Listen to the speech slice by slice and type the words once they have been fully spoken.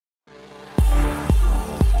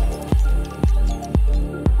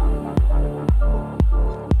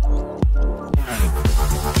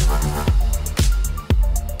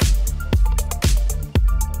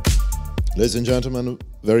Ladies and gentlemen,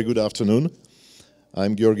 very good afternoon.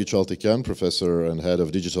 I'm Georgi Chaltikyan, Professor and Head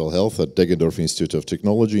of Digital Health at Deggendorf Institute of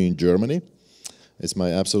Technology in Germany. It's my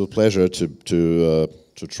absolute pleasure to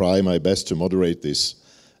try my best to moderate this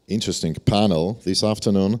interesting panel this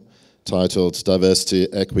afternoon titled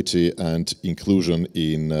Diversity, Equity and Inclusion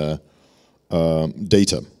in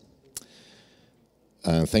Data.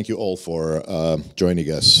 And thank you all for joining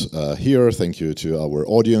us here. Thank you to our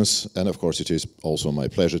audience. And of course, it is also my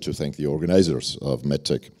pleasure to thank the organizers of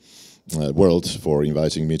MedTech World for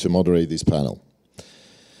inviting me to moderate this panel.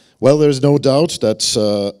 Well, there is no doubt that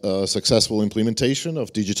successful implementation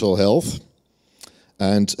of digital health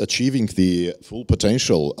and achieving the full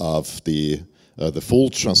potential of the full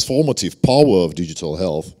transformative power of digital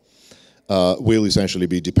health will essentially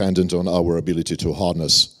be dependent on our ability to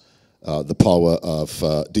harness the power of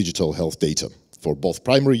digital health data for both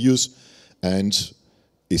primary use and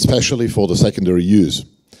especially for the secondary use.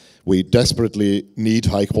 We desperately need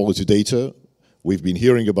high quality data. We've been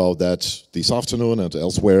hearing about that this afternoon and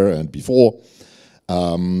elsewhere and before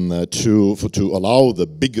to allow the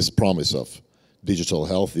biggest promise of digital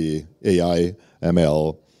health, the AI,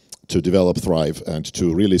 ML, to develop, thrive, and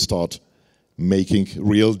to really start making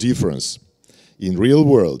real difference in real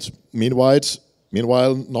world.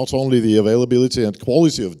 Meanwhile, not only the availability and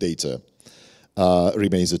quality of data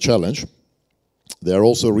remains a challenge, there are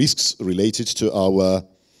also risks related to our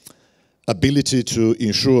ability to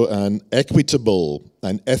ensure an equitable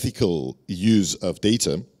and ethical use of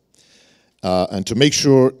data and to make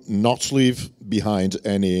sure not to leave behind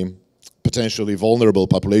any potentially vulnerable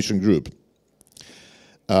population group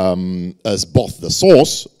as both the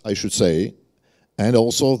source, I should say, and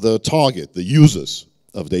also the target, the users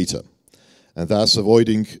of data, and thus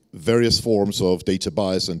avoiding various forms of data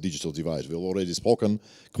bias and digital divide. We've already spoken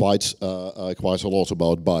quite a lot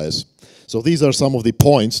about bias. So these are some of the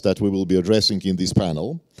points that we will be addressing in this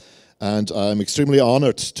panel. And I'm extremely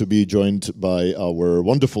honored to be joined by our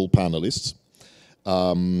wonderful panelists.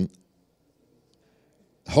 Hosna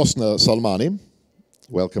Salmani,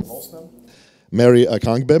 welcome Hosna. Mary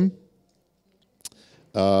Akangbe,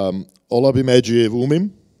 Oladimeji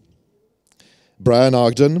Ewumi, Bryan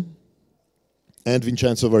Ogden, and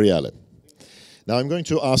Vincenzo Varriale. Now I'm going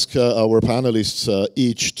to ask our panelists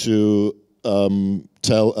each to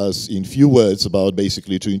tell us in few words about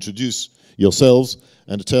basically to introduce yourselves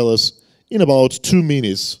and to tell us in about 2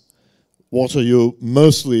 minutes what is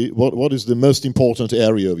the most important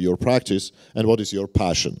area of your practice and what is your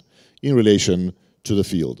passion in relation to the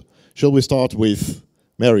field. Shall we start with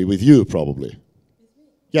Mary, with you probably?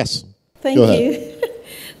 Yes. Thank you.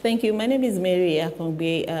 Thank you. My name is Mary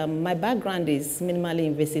Akangbe. My background is minimally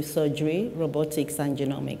invasive surgery, robotics, and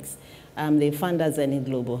genomics. I'm the founder of Zenith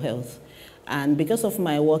Global Health. And because of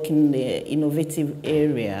my work in the innovative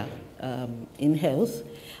area in health,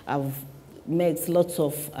 I've met lots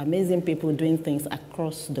of amazing people doing things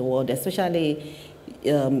across the world, especially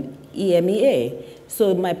EMEA.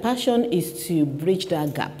 So my passion is to bridge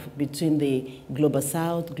that gap between the global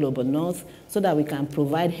south, global north, so that we can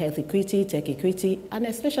provide health equity, tech equity, and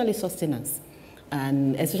especially sustenance.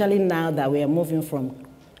 And especially now that we are moving from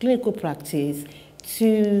clinical practice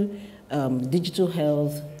to digital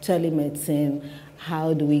health, telemedicine,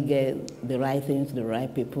 how do we get the right things to the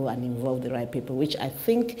right people and involve the right people, which I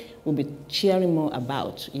think we'll be sharing more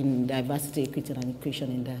about in diversity, equity, and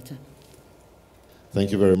inclusion in data.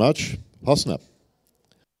 Thank you very much. Hosna.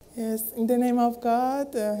 Yes, in the name of God,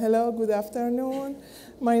 hello, good afternoon.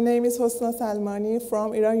 My name is Hosna Salmani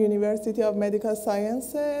from Iran University of Medical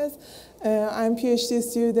Sciences. I'm a PhD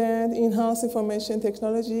student in Health Information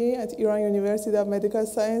Technology at Iran University of Medical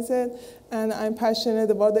Sciences, and I'm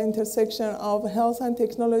passionate about the intersection of health and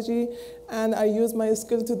technology, and I use my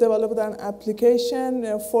skill to develop an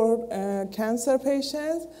application for cancer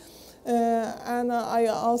patients. And I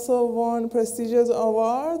also won prestigious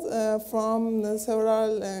awards from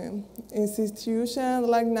several institutions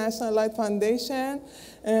like National Light Foundation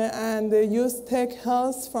and Youth Tech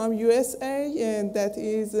Health from USA that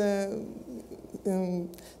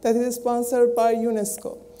is sponsored by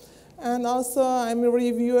UNESCO. And also I'm a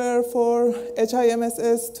reviewer for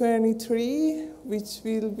HIMSS 23, which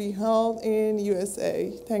will be held in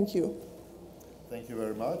USA. Thank you. Thank you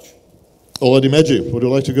very much. Oladimeji, would you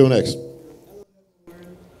like to go next?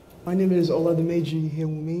 My name is Oladimeji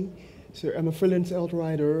Ewumi. So I'm a freelance health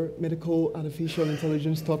writer, medical artificial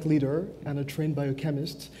intelligence thought leader, and a trained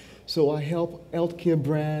biochemist. So I help healthcare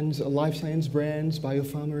brands, life science brands,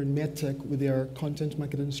 biopharma, and MedTech with their content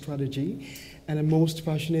marketing strategy. And I'm most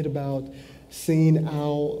passionate about seeing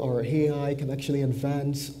how our AI can actually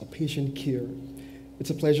advance patient care. It's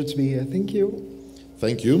a pleasure to be here. Thank you.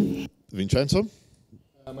 Thank you. Vincenzo?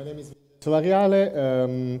 My name is Vincenzo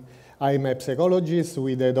Varriale. I'm a psychologist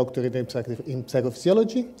with a doctorate in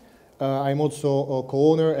psychophysiology. I'm also a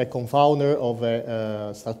co-owner and co-founder of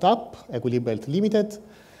a startup, 𝐂𝐿𝐴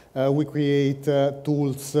𝐿𝐿. We create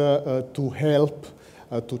tools to help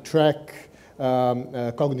to track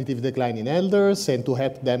cognitive decline in elders and to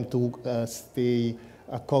help them to stay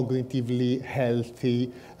cognitively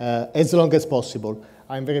healthy as long as possible.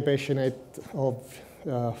 I'm very passionate of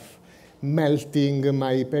melting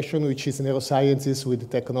my passion, which is neurosciences,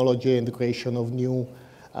 with technology and the creation of new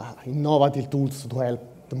innovative tools to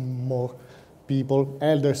help more people,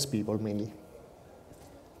 elders people mainly.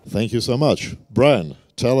 Thank you so much. Bryan,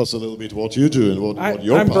 tell us a little bit what you do and what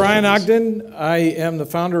your I'm Bryan passion is. Ogden. I am the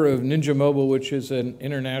founder of Ninjamoba, which is an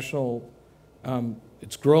international,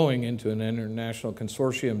 it's growing into an international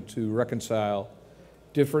consortium to reconcile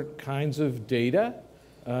different kinds of data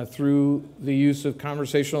through the use of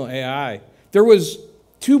conversational AI. There was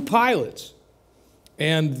 2 pilots,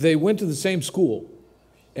 and they went to the same school,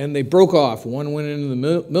 and they broke off. One went into the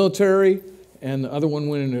military, and the other one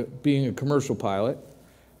went into being a commercial pilot.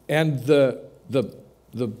 And the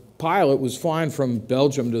pilot was flying from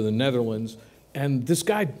Belgium to the Netherlands, and this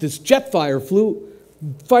jet fighter flew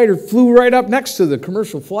right up next to the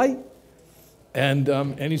commercial flight, and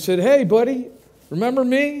he said, "Hey, buddy, remember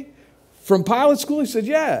me from pilot school?" He said,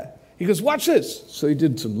 "Yeah." He goes, "Watch this." So he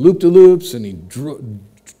did some loop-de-loops, and he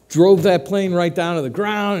drove that plane right down to the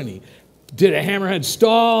ground, and he did a hammerhead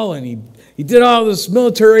stall, and he did all this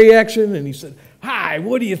military action, and he said, "Hi,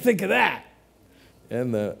 what do you think of that?"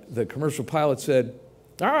 And the commercial pilot said,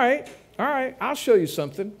 all right, I'll show you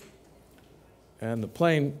something." And the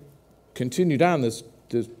plane continued on this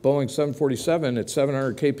Boeing 747 at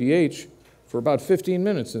 700 kph for about 15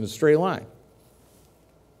 minutes in a straight line.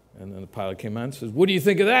 And then the pilot came on and says, "What do you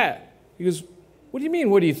think of that?" He goes, "What do you mean,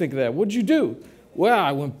 what do you think of that? What'd you do?" "Well,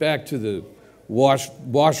 I went back to the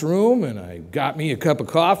washroom, and I got me a cup of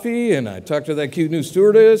coffee, and I talked to that cute new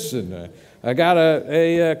stewardess, and I got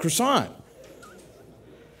a croissant."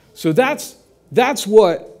 So that's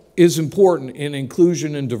what is important in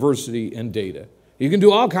inclusion and diversity and data. You can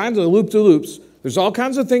do all kinds of loop-de-loops. There's all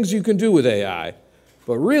kinds of things you can do with AI.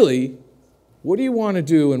 But really, what do you want to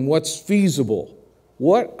do and what's feasible?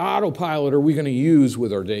 What autopilot are we going to use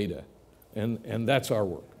with our data? And that's our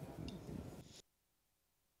work.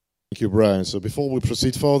 Thank you, Bryan. So before we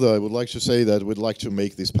proceed further, I would like to say that we'd like to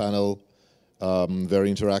make this panel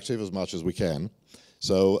very interactive as much as we can.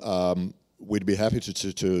 So we'd be happy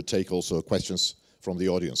to take also questions from the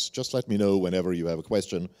audience. Just let me know whenever you have a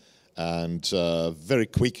question, and very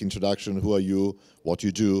quick introduction: who are you, what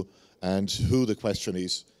you do, and who the question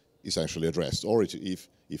is actually addressed. Or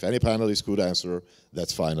if any panelist could answer,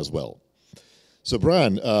 that's fine as well. So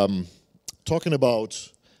Bryan, talking about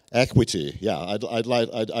equity, yeah,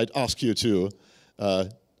 I'd ask you to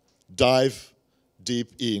dive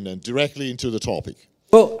deep in and directly into the topic.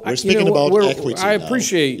 Well, we're speaking about equity. I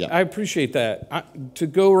appreciate that. To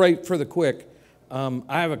go right for the quick,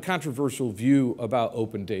 I have a controversial view about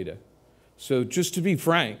open data. So just to be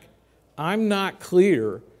frank, I'm not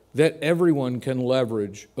clear that everyone can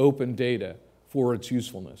leverage open data for its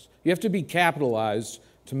usefulness. You have to be capitalized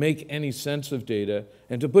to make any sense of data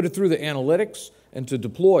and to put it through the analytics and to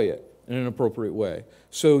deploy it in an appropriate way.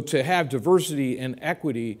 So to have diversity and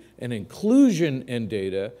equity and inclusion in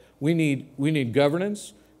data, we need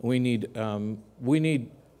governance. We need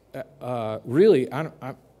really,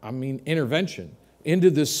 intervention into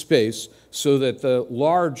this space so that the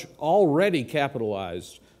large, already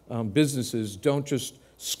capitalized businesses don't just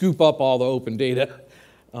scoop up all the open data,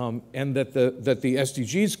 and that the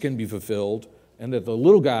SDGs can be fulfilled, and that the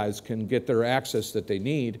little guys can get their access that they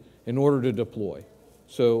need in order to deploy.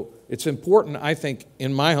 So it's important, I think,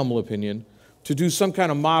 in my humble opinion, to do some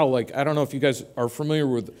kind of model like, I don't know if you guys are familiar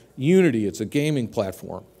with Unity, it's a gaming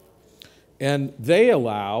platform. And they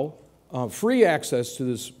allow free access to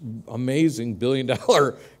this amazing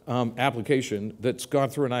billion-dollar application that's gone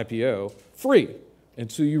through an IPO, free,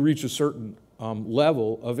 until you reach a certain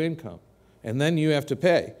level of income. And then you have to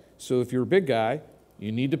pay. So if you're a big guy,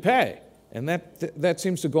 you need to pay. And that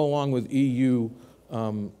seems to go along with EU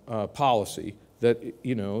policy that,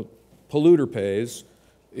 you know, polluter pays.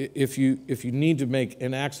 If you need to make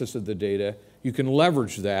an access of the data, you can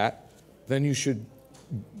leverage that, then you should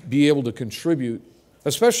be able to contribute,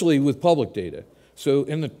 especially with public data. So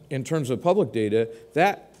in terms of public data,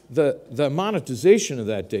 the monetization of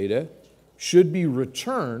that data should be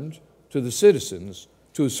returned to the citizens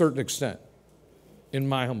to a certain extent, in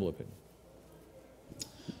my humble opinion.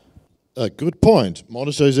 A good point,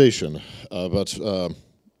 monetization. But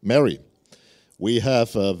Mary, we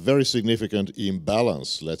have a very significant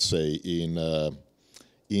imbalance, let's say, even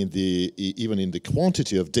in the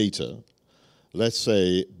quantity of data, let's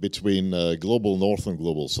say, between global north and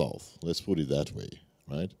global south. Let's put it that way,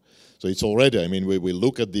 right? So it's already, I mean, we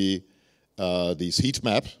look at this heat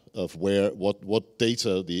map of what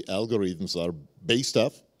data the algorithms are based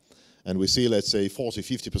off, and we see, let's say,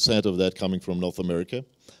 40–50% of that coming from North America,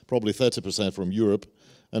 probably 30% from Europe,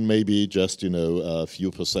 and maybe just, a few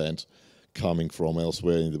percent coming from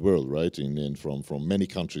elsewhere in the world, right? From many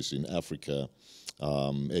countries in Africa,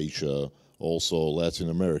 Asia, also Latin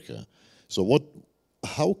America. So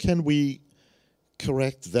how can we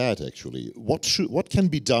correct that, actually? What can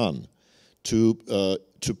be done to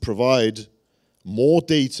provide more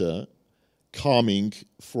data coming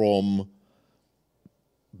from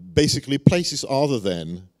basically places other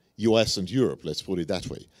than US and Europe, let's put it that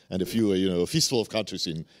way, and a few, a fistful of countries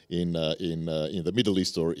in the Middle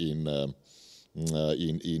East or in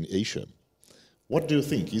Asia. What do you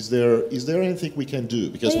think? Is there anything we can do?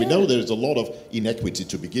 Because we know there's a lot of inequity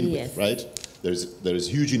to begin with, right? There is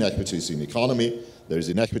huge inequities in economy. There's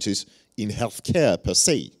inequities in healthcare per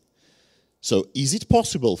se. So is it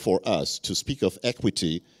possible for us to speak of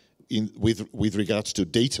equity with regards to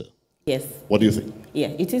data? Yes. What do you think? Yeah,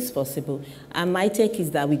 it is possible. And my take is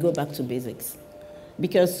that we go back to basics.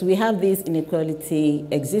 Because we have this inequality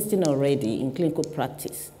existing already in clinical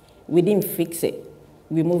practice. We didn't fix it.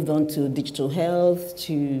 We moved on to digital health,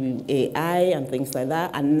 to AI and things like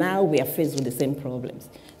that, and now we are faced with the same problems.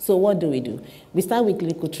 So what do? We start with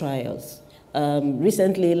clinical trials.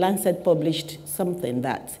 Recently, Lancet published something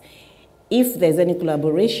that if there's any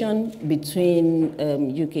collaboration between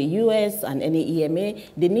UK, US, and any EMA,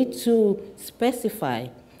 they need to specify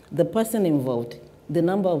the person involved, the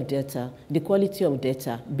number of data, the quality of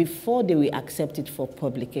data, before they will accept it for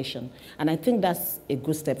publication. And I think that's a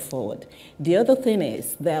good step forward. The other thing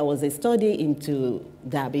is, there was a study into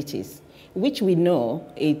diabetes, which we know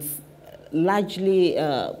it's largely,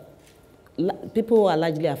 people who are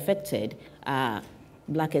largely affected are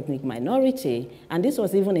Black ethnic minority, and this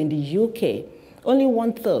was even in the UK. Only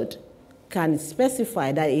 1/3 can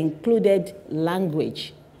specify that it included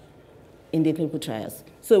language in the clinical trials.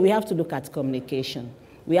 So we have to look at communication.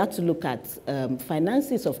 We have to look at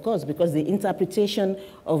finances, of course, because the interpretation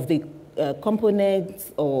of the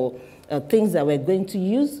components or things that we're going to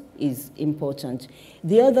use is important.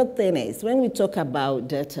 The other thing is, when we talk about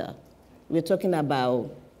data, we're talking about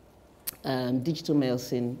digital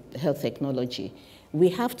medicine, health technology. We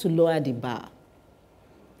have to lower the bar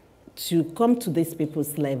to come to these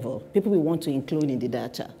people's level, people we want to include in the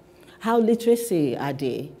data. How literacy are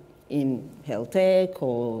they in health tech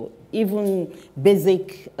or even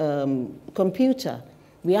basic computer?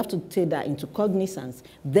 We have to take that into cognizance.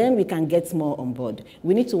 Then we can get more on board.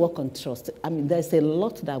 We need to work on trust. I mean, there's a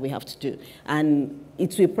lot that we have to do. And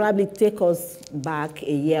it will probably take us back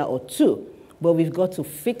a year or two, but we've got to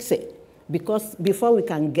fix it. Because before we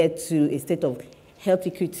can get to a state of health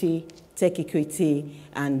equity, tech equity,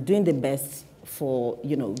 and doing the best for,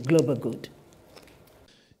 global good.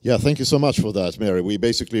 Yeah, thank you so much for that, Mary.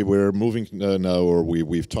 We're moving now, or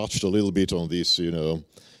we've touched a little bit on this, in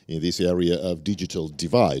this area of digital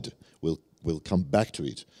divide. We'll come back to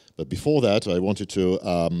it. But before that, I wanted to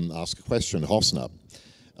ask a question, Hosna.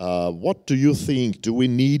 What do you think? Do we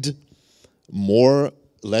need more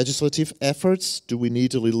legislative efforts? Do we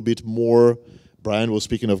need a little bit more? Bryan was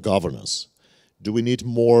speaking of governance. Do we need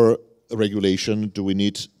more regulation? Do we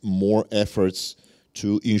need more efforts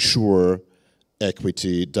to ensure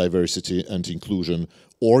equity, diversity, and inclusion?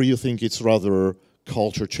 Or you think it's rather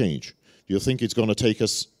culture change? Do you think it's going to take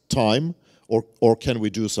us time, or can we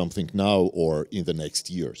do something now or in the next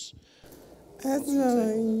years?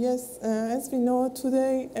 Yes, as we know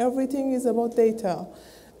today, everything is about data.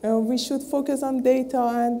 We should focus on data,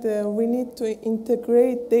 and we need to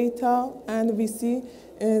integrate data, and we see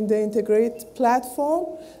the integrate platform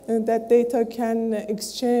that data can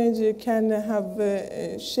exchange, can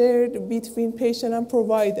have shared between patient and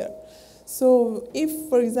provider. So if,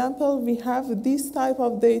 for example, we have this type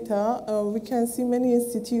of data, we can see many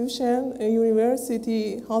institutions,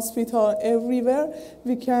 university, hospital, everywhere,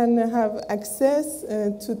 we can have access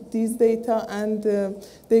to this data, and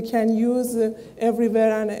they can use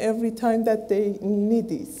everywhere and every time that they need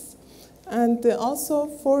this. And also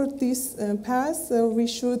for this path, we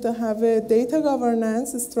should have a data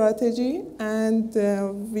governance strategy, and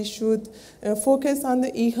we should focus on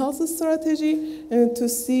the e-health strategy to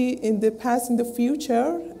see in the past, in the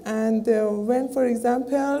future, and when, for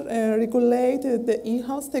example, regulate the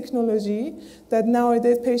e-health technology, that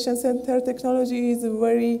nowadays patient-centered technology is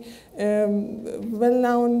very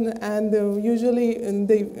well-known, and usually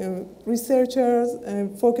the researchers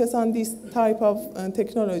focus on this type of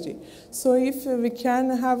technology. So if we can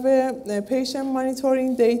have a patient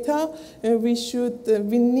monitoring data,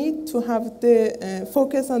 we need to have the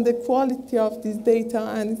focus on the quality of this data,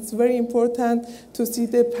 and it's very important to see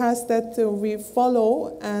the path that we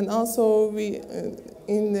follow, and also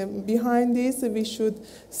behind this we should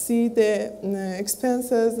see the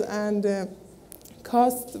expenses and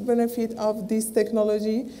cost benefit of this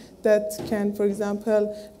technology that can, for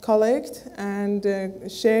example, collect and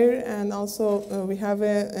share, and also we have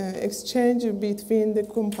an exchange between the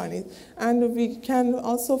companies. And we can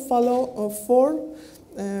also follow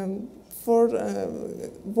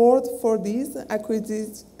board for this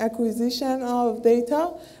acquisition of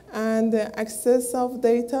data and access of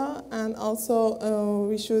data, and also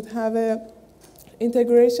we should have a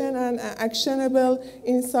integration and actionable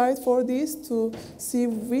insight for this to see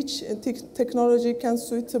which technology can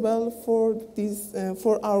suitable for this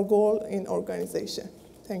for our goal in organization.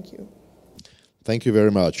 Thank you. Thank you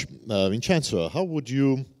very much. Vincenzo, how would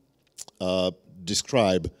you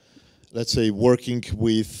describe, let's say, working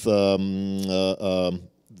with the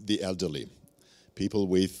elderly, people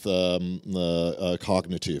with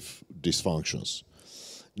cognitive dysfunctions?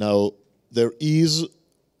 Now, there is,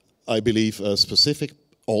 I believe, a specific,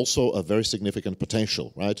 also a very significant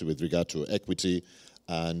potential, right, with regard to equity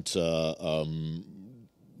and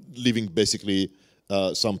leaving basically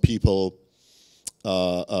some people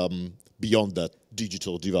beyond that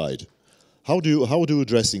digital divide. How do you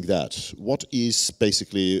addressing that? What is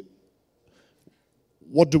basically,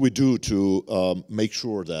 what do we do to make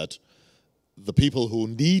sure that the people who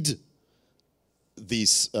need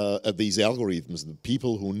these algorithms, the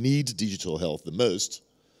people who need digital health the most,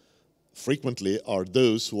 frequently are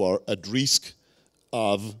those who are at risk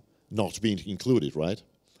of not being included, right?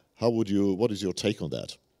 What is your take on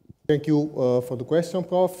that? Thank you for the question,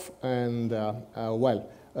 Prof. And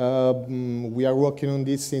we are working on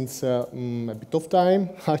this since a bit of time,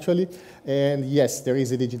 actually. And yes, there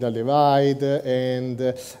is a digital divide, and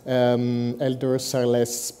elders are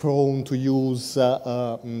less prone to use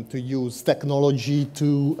technology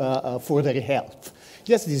for their health.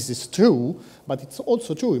 Yes, this is true, but it's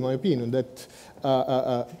also true, in my opinion, that,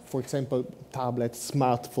 for example, tablets,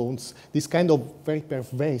 smartphones, this kind of very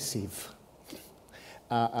pervasive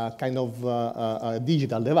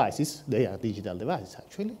digital devices, they are digital devices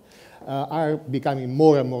actually, are becoming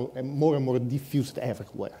more and more diffused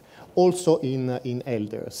everywhere, also in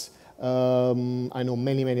elders. I know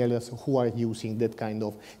many elders who are using that kind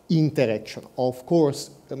of interaction. Of course,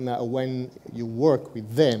 when you work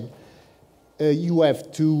with them, you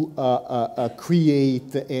have to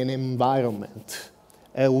create an environment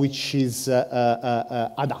which is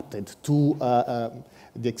adapted to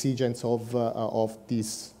the exigence of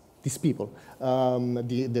these people.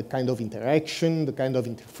 The kind of interaction, the kind of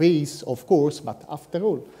interface, of course, but after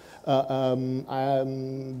all,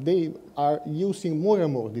 they are using more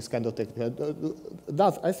and more this kind of technology.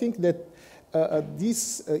 I think that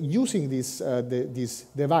using these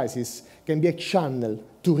devices can be a channel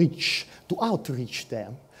to outreach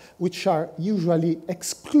them, which are usually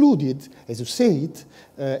excluded, as you said,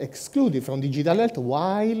 excluded from digital health,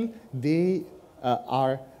 while they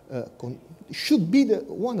should be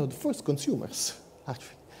one of the first consumers,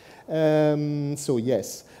 actually. So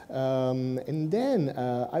yes, and then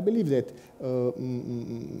I believe that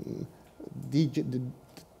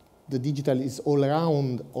the digital is all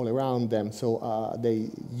around them. So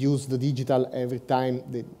they use the digital every time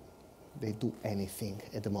they do anything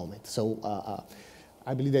at the moment. So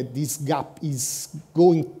I believe that this gap is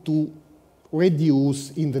going to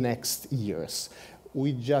reduce in the next years.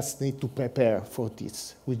 We just need to prepare for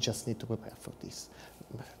this.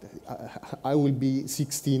 I will be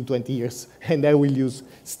 16, 20 years, and I will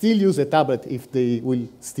still use a tablet if they will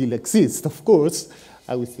still exist, of course.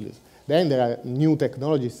 I will still use. Then there are new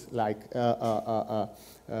technologies like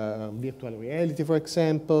virtual reality, for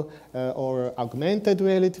example, or augmented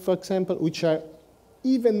reality, for example, which are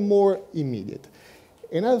even more immediate.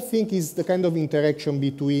 Another thing is the kind of interaction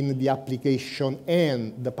between the application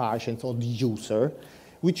and the patient or the user,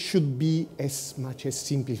 which should be as much as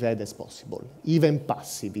simplified as possible, even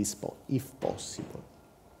passive if possible.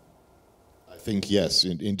 I think, yes,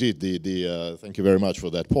 indeed. Thank you very much for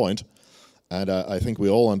that point. And I think we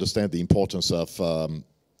all understand the importance of,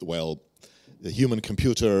 the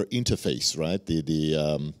human-computer interface, right?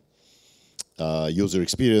 The user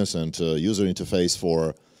experience and user interface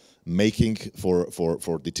for making, for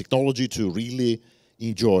the technology to really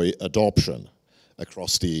enjoy adoption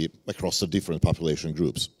across the different population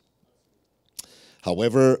groups.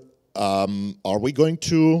 However, are we going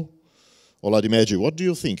to, Oladimeji, what do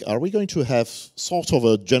you think? Are we going to have sort of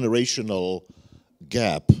a generational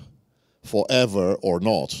gap forever or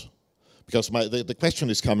not? Because the question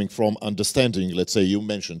is coming from understanding, let's say you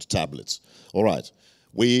mentioned tablets. All right,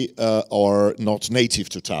 we are not native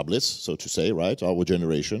to tablets, so to say, right, our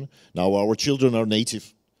generation. Now our children are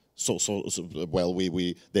native, well,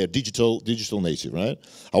 they're digital native, right?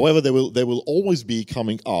 However, there will always be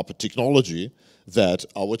coming up a technology that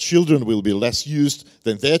our children will be less used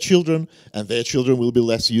than their children, and their children will be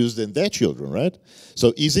less used than their children, right?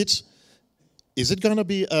 So is it going to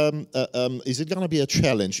be a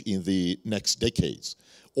challenge in the next decades,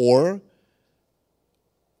 or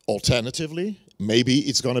alternatively, maybe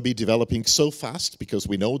it's going to be developing so fast because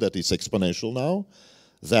we know that it's exponential now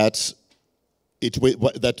that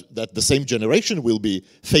that the same generation will be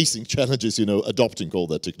facing challenges, adopting all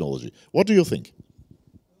that technology. What do you think?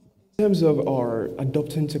 In terms of our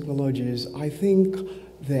adopting technologies, I think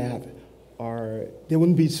that there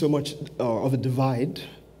wouldn't be so much of a divide.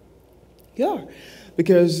 Yeah,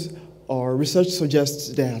 because our research suggests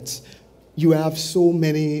that you have so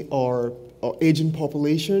many our aging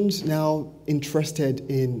populations now interested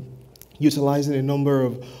in utilizing a number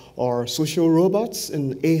of our social robots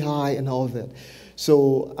and AI and all of that.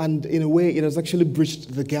 So, and in a way, it has actually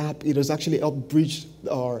bridged the gap. It has actually helped bridge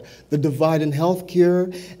the divide in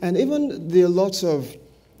healthcare. And even there are lots of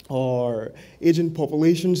our aging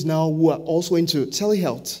populations now who are also into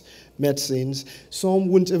telehealth medicines. Some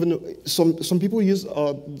wouldn't even, some people use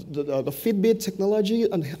the Fitbit technology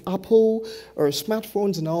and Apple or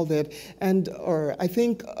smartphones and all that. And I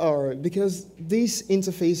think because these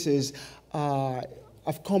interfaces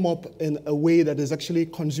have come up in a way that is actually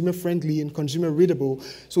consumer friendly and consumer readable,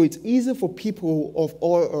 so it's easy for people of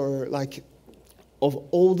older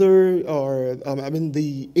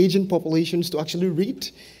the aging populations to actually read,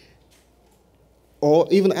 or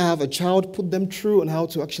even have a child put them through on how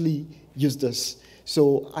to actually use this.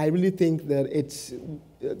 So I really think that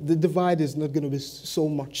the divide is not going to be so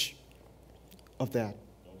much of that.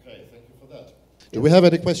 Okay, thank you for that. Do we have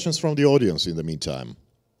any questions from the audience in the meantime?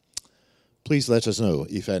 Please let us know,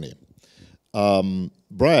 if any.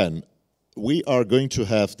 Bryan, we are going to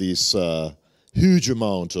have this huge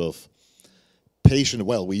amount of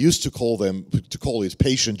we used to call it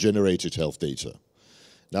patient-generated health data.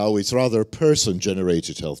 Now it's rather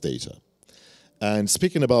person-generated health data. And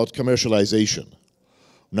speaking about commercialization,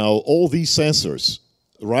 now all these sensors,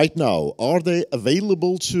 right now, are they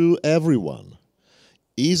available to everyone?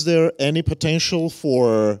 Is there any potential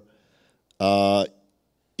for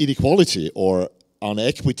inequality or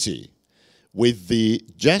inequity with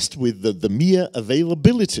the mere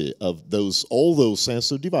availability of all those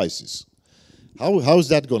sensor devices? How is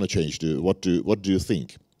that going to change? What do you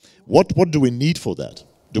think? What do we need for that?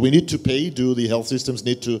 Do we need to pay? Do the health systems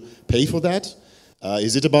need to pay for that?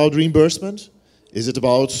 Is it about reimbursement? Is it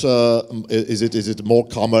about is it more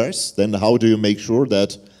commerce? Then how do you make sure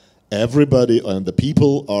that everybody and the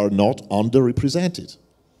people are not underrepresented?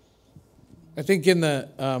 I think in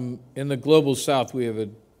the global South we have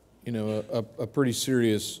a pretty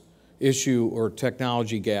serious issue or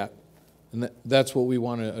technology gap, and that's what we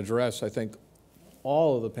want to address. I think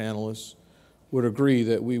all of the panelists would agree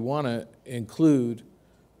that we want to include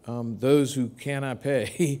those who cannot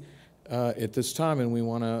pay at this time, and we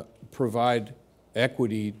want to provide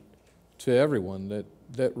equity to everyone.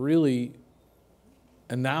 That really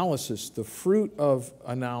analysis, the fruit of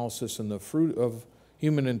analysis and the fruit of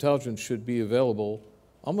human intelligence should be available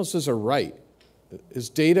almost as a right. Is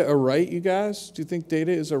data a right, you guys? Do you think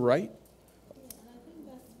data is a right? I think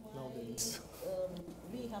that's why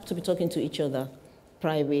we have to be talking to each other,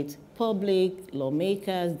 private, public,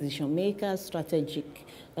 lawmakers, decision makers, strategic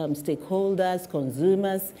stakeholders,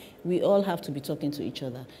 consumers. We all have to be talking to each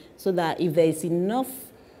other so that if there is enough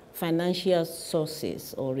financial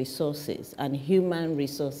sources or resources and human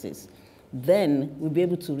resources, then we'll be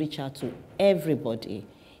able to reach out to everybody,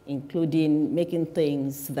 including making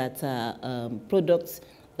things that are products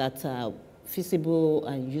that are feasible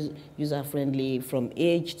and user-friendly, from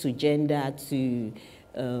age to gender to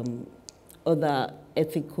other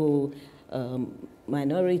ethical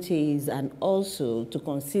minorities, and also to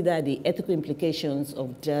consider the ethical implications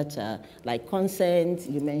of data, like consent.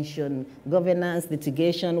 You mentioned governance,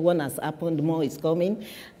 litigation. One has happened, more is coming.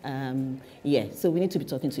 Yeah, so we need to be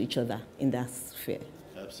talking to each other in that sphere.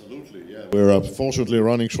 Absolutely, yeah. We're unfortunately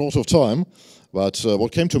running short of time, but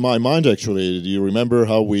what came to my mind actually, do you remember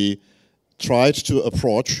how we tried to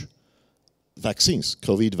approach vaccines,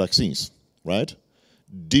 COVID vaccines, right?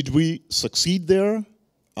 Did we succeed there?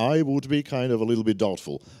 I would be kind of a little bit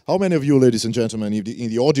doubtful. How many of you, ladies and gentlemen, in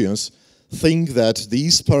the audience, think that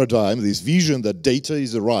this paradigm, this vision that data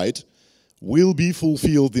is the right, will be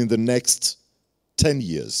fulfilled in the next 10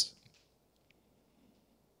 years?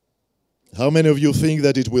 How many of you think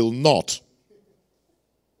that it will not?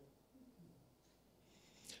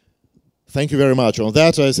 Thank you very much. On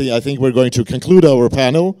that, I think we're going to conclude our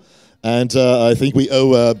panel, and I think we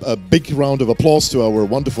owe a big round of applause to our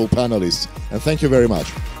wonderful panelists. And thank you very much.